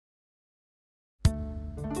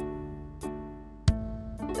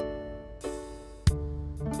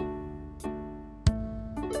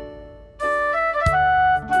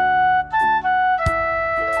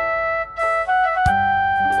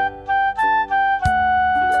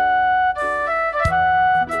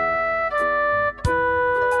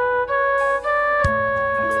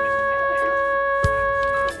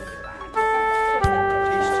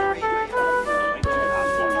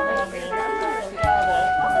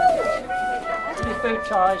boot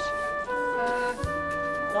ties.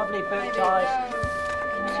 Lovely boot ties.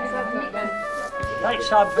 Take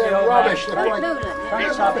some for the old man.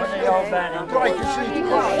 Take some for the old man.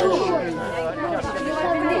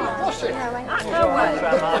 What's it?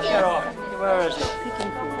 Where is it?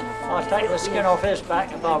 I'd take the skin off his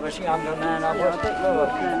back if I was a younger man. I would.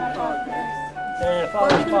 Yeah, if I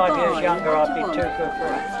was 5 years younger, I'd be too good for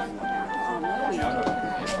it.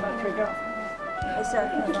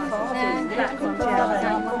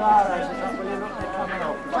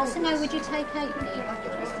 So now would you take 8?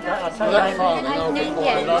 I'll take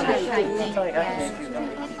 8.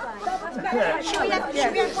 Should we have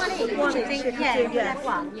one each? One each? Yeah, we'll have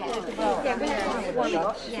one. Yeah, we'll have one each.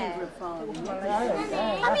 Yeah.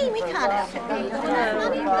 I mean, we can't have to be. We don't have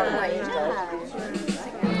money for it, no.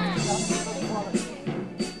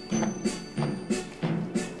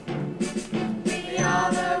 We are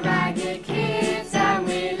the ragged kids and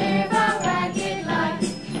we live a ragged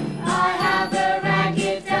life. I have a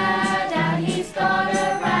ragged dad and he's got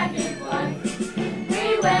a ragged wife.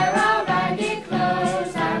 We wear our ragged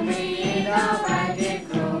clothes and we eat our ragged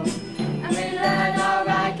gruel. And we learn our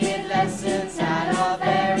ragged lessons at our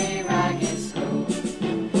very ragged school.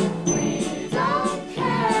 We don't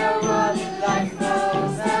care what life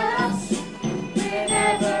throws at us. We're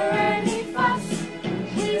never any fuss.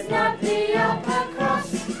 He's not the upper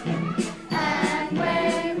crust. And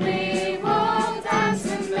when we walk down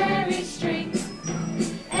St. Mary Street,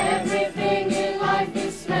 everything in life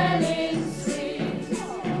is smelling sweet.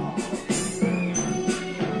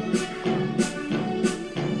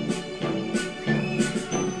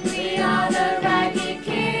 We are the ragged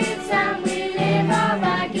kids and we live a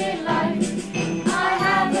ragged life. I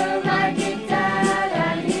have a ragged dad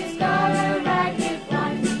and he's got a ragged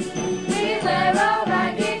wife. We wear our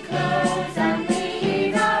ragged clothes and we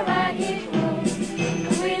eat our ragged wool.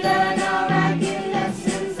 And we learn our ragged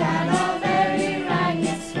lessons at our very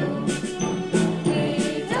ragged school. We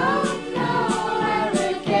don't know where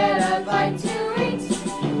we'll get a bite to eat.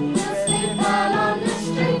 We'll sleep out on the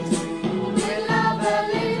street. We'll love a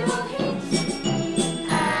little heat.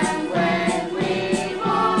 And when we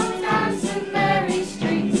walk down St. Mary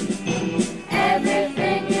Street,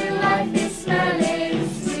 everything in life is smelling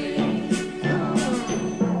sweet.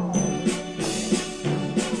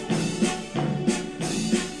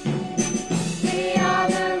 We are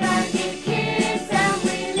the ragged kids and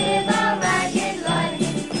we live a ragged life.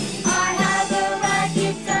 I have a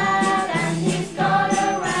ragged dad and he's got a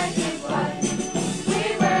ragged wife. We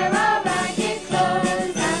wear our ragged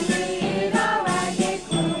clothes and we eat our ragged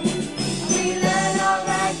gruel. We learn our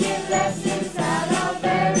ragged lessons at our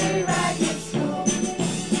very ragged school.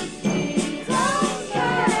 We don't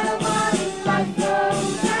care what life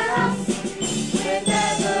throws at us. We're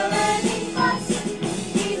never any fuss.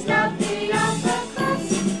 He's not the upper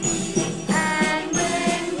crust. And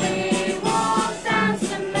when we walk down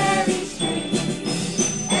St. Mary Street,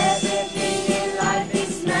 everything in life is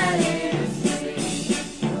smelling sweet.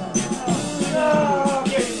 Oh,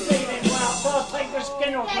 you're feeling well. So I'll take the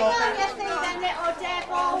skin off your back. Little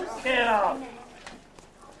devils. Get off.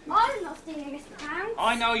 I'm not stealing, Mr. Pound.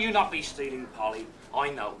 I know you not be stealing, Polly. I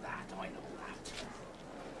know that.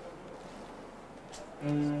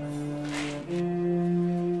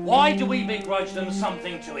 Why do we begrudge them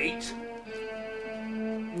something to eat?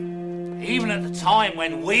 Even at the time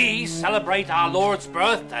when we celebrate our Lord's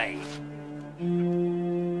birthday.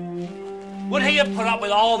 Would he have put up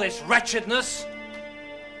with all this wretchedness?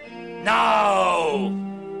 No!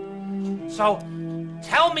 So,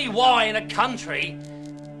 tell me why in a country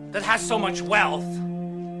that has so much wealth,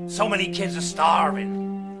 so many kids are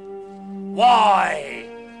starving. Why?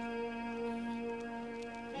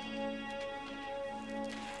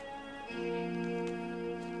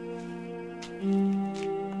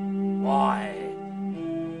 Why?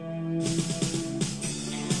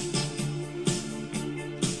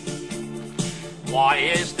 Why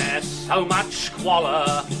is there so much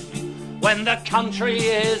squalor when the country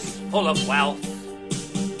is full of wealth?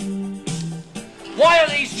 Why are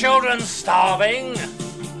these children starving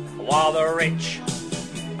while the rich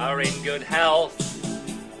are in good health?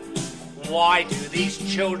 Why do these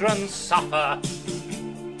children suffer?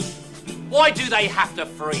 Why do they have to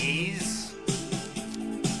freeze?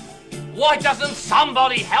 Why doesn't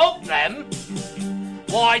somebody help them?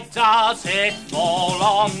 Why does it fall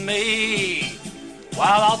on me?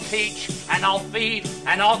 Well, I'll teach and I'll feed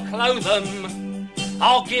and I'll clothe them.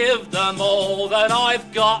 I'll give them all that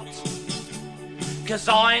I've got. 'Cause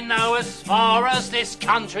I know as far as this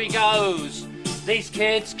country goes, these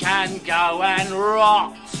kids can go and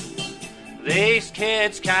rot. These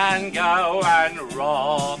kids can go and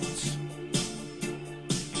rot.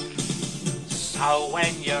 So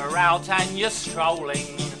when you're out and you're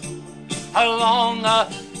strolling along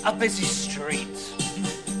a busy street,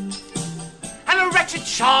 and a wretched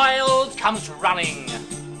child comes running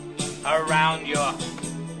around your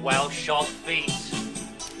well-shod feet,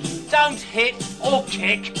 don't hit or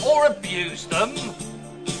kick or abuse them,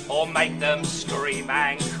 or make them scream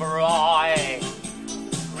and cry.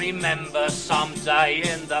 Remember, someday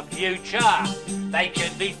in the future, they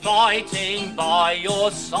could be fighting by your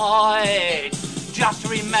side. Just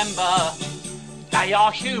remember, they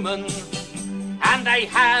are human, and they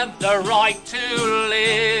have the right to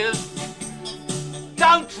live.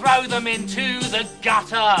 Don't throw them into the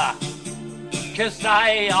gutter, 'cause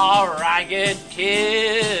they are ragged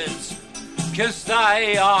kids. 'Cause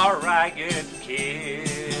they are ragged kids.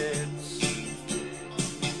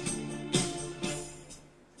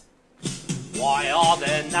 Why are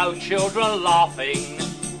there no children laughing?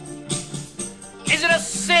 Is it a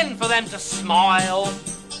sin for them to smile?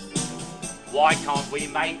 Why can't we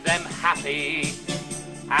make them happy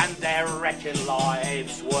and their wretched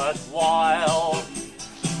lives worthwhile?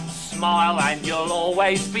 Smile and you'll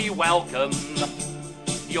always be welcome.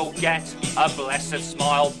 You'll get a blessed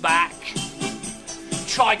smile back.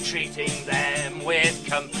 Try treating them with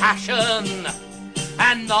compassion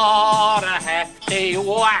and not a hefty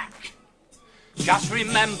whack. Just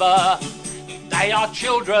remember, they are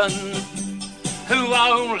children who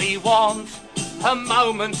only want a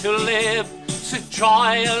moment to live. So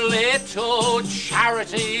try a little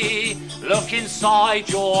charity. Look inside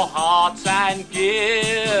your hearts and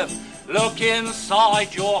give. Look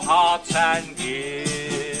inside your hearts and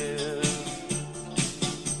give.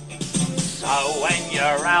 So when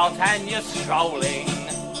you're out and you're strolling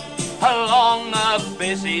along a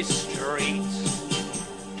busy street,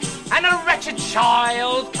 and a wretched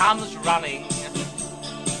child comes running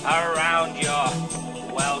around your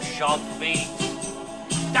well-shod feet,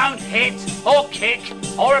 don't hit or kick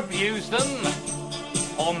or abuse them,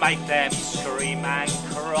 or make them scream and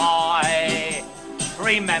cry.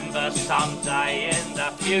 Remember, someday in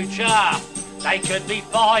the future, they could be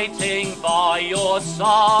fighting by your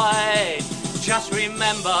side. Just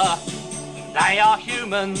remember, they are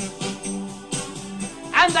human,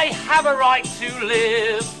 and they have a right to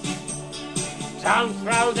live. Don't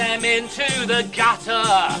throw them into the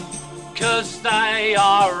gutter, 'cause they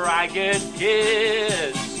are ragged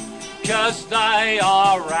kids. 'Cause they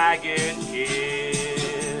are ragged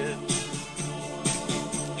kids.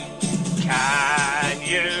 Can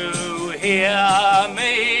you hear